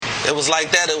it was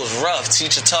like that. It was rough.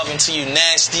 Teacher talking to you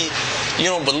nasty. You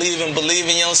don't believe in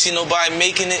believing. You don't see nobody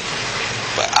making it.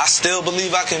 But I still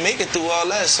believe I can make it through all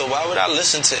that. So why would I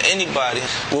listen to anybody?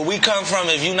 Where we come from,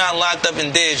 if you not locked up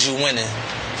and dead, you winning.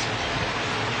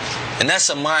 And that's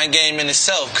a mind game in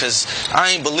itself, because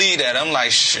I ain't believe that. I'm like,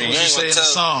 shit, you ain't gonna tell.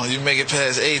 The song, you make it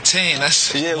past 18,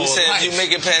 that's yeah, we said life. If you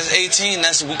make it past 18,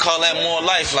 that's we call that more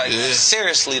life. Like,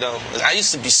 seriously, though. I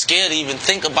used to be scared to even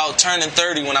think about turning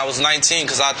 30 when I was 19,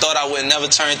 because I thought I would never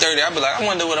turn 30. I'd be like, I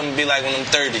wonder what I'm gonna be like when I'm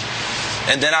 30.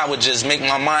 And then I would just make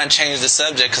my mind change the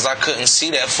subject, because I couldn't see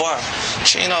that far.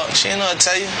 Chino, I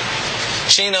tell you.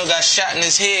 Chino got shot in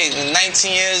his head at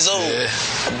 19 years old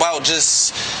about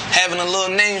just having a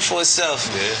little name for himself.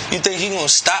 You think he gonna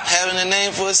stop having a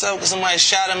name for himself because somebody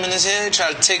shot him in his head,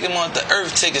 try to take him off the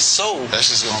earth, take his soul? That's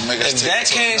just gonna make us if take that it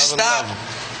to can't stop level.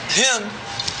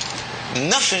 him,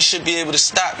 nothing should be able to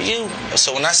stop you.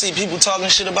 So when I see people talking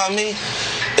shit about me,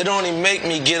 it only make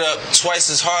me get up twice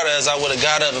as hard as I would have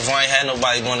got up if I ain't had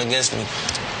nobody going against me.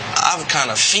 I've kind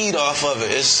of feed off of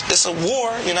it. It's a war,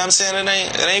 you know what I'm saying?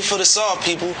 It ain't for the soft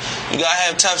people. You gotta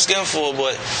have tough skin for it.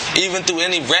 But even through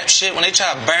any rap shit, when they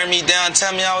try to burn me down,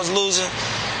 tell me I was losing,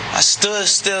 I stood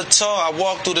still tall. I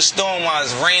walked through the storm while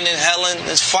it's raining, helling,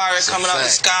 there's fire coming out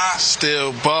the sky.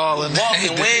 Still balling.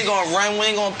 Walking, we ain't gonna run, we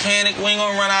ain't gonna panic, we ain't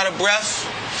gonna run out of breath.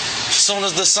 As soon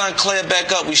as the sun clear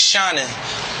back up, we shining.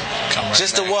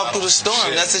 Just to walk through the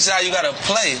storm. That's just how you gotta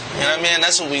play. You know what I mean?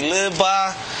 That's what we live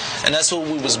by. And that's what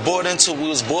we was brought into. We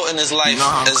was brought in this life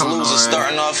as losers,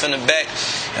 starting off in the back.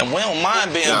 And we don't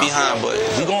mind being behind, but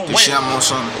we gonna win.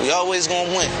 We always gonna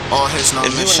win.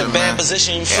 If you in a bad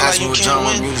position, you feel like you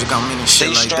can't win,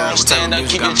 stay strong, stand up,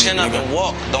 keep your chin up and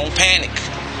walk. Don't panic.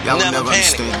 Never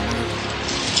panic.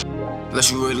 Unless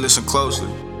you really listen closely.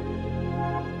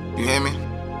 You hear me?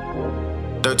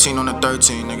 13 on the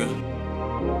 13, nigga.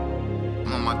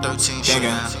 I'm on my 13 shit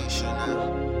now.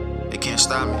 They can't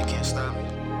stop me.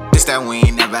 This that we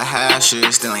ain't never had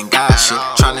shit, still ain't got shit.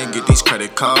 Tryna get these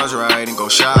credit cards right and go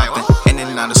shopping. In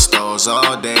and out of stores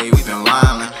all day, we been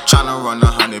wildin'. Tryna run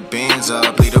 100 bins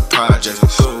up, lead a project.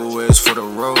 Good whiz for the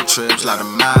road trips, lot of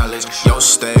mileage. Yo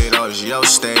state, always yo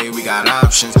state, we got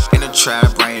options. In the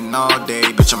trap, rain all day,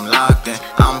 bitch, I'm locked in.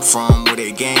 I'm from where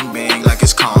they gang bang like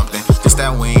it's Compton. This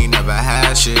that we ain't never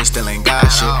had shit, still ain't got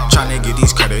shit. Tryna get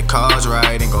these credit cards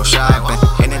right and go shopping.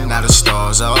 In and out of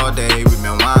stores all day, we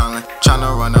been wildin'.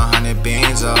 Tryna run 100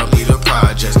 bands up, lead a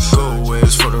project. Good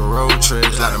whiz for the road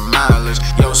trips, lot of mileage.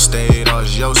 Yo state,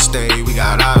 always yo state, we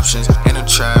got options. In the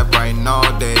trap, writing all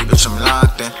day, bitch, I'm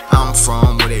locked in. I'm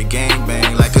from where they gang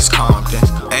bang like it's Compton.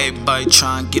 Everybody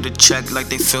tryna get a check like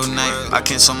they feel nice. I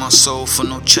can't sell my soul for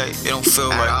no check, it don't feel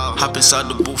right. Hop inside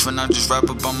the booth and I just rap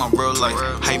about my real life.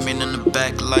 Hype man in the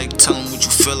back like, tell them what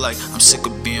you feel like. I'm sick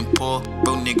of being poor,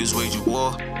 bro niggas wage a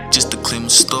war. Just to clean my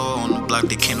store on the block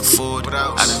they can't afford.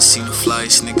 I done seen the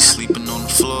flyest niggas sleeping on the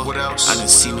floor. I done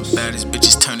seen the baddest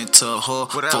bitches turn into a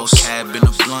whore. For a cab and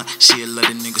a blunt, she'll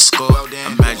let a nigga score.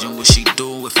 Imagine what she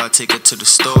do if I take her to the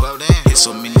store. Hit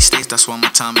so many states, that's why my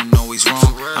timing always wrong.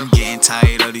 I'm getting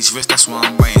tired of these risks, that's why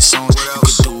I'm writing songs. You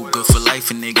could do good for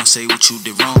life and they gon' say what you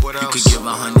did wrong. You could give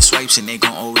 100 swipes and they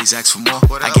gon' always ask for more.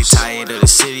 I get tired of the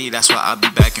city, that's why I be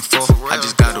back and forth. I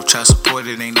just got no child support,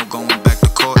 it ain't no going back to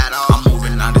court. I'm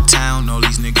moving out of town, all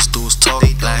these niggas do is talk.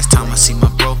 Last time I see my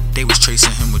bro, they was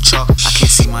tracing him with chalk. I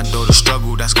can't see my daughter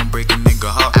struggle, that's gon' break a nigga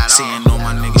heart. Seeing all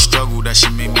my niggas struggle, that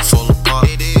shit made me fall apart.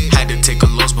 Had to take a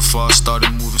loss before I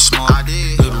started moving smart.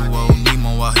 Little old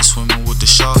Nemo out here swimming with the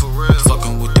shark.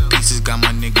 Fucking with the pieces, got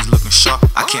my niggas looking sharp.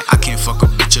 I can't fuck a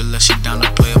bitch unless she down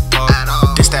to play a part.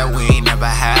 This that we ain't never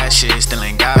had shit, still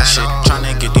ain't got shit.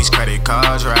 Tryna get these credit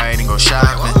cards right and go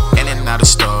shopping. In and out of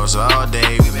stores all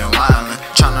day, we been wildin'.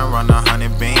 Tryna run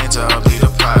 100 bands up, lead a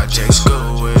project.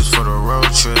 Good whiz for the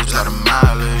road trips, lot of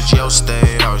mileage. Yo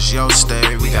state, always yo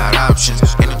state, we got options.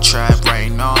 In the trap,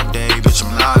 rain all day, bitch,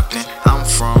 I'm locked in. I'm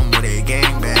from where they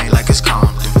gang bang like it's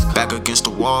Compton. Back against the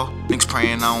wall, niggas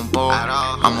praying I don't ball.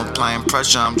 I'm applying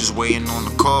pressure, I'm just waiting on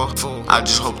the call. I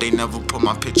just hope they never put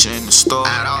my picture in the store.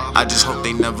 I just hope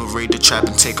they never raid the trap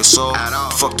and take us all.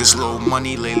 Fuck this little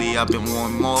money, lately I've been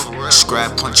wanting more.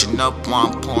 Scrap punching up while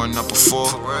I'm pouring up a four.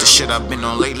 The shit I've been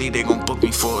on lately, they gon' book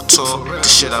me for a tour. The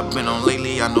shit I've been on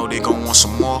lately, I know they gon' want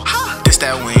some more. This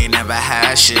that we ain't never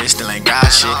had shit, still ain't got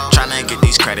shit. Tryna get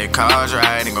these credit cards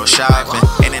right and go shopping.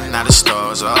 In and out of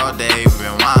stores all day, we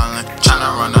been wildin'.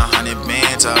 Tryna run 100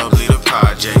 bands up, lead a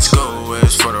project. School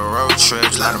whiz for the road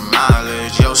trips, lot of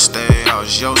mileage. Yo stay,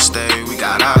 always yo stay, we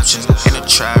got options. In the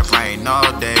trap, rain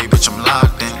all day, bitch, I'm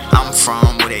locked in. I'm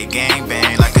from where they gang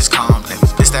bang like it's Compton.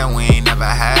 This that we ain't never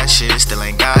had shit, still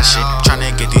ain't got shit.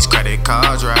 Tryna get these credit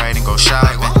cards right and go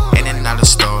shopping. In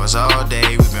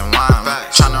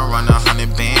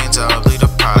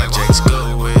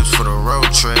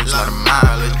trips, lot of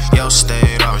mileage. Yo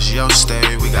state, always yo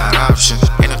state, we got options.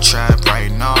 In the trap,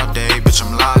 writing all day, bitch,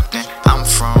 I'm locked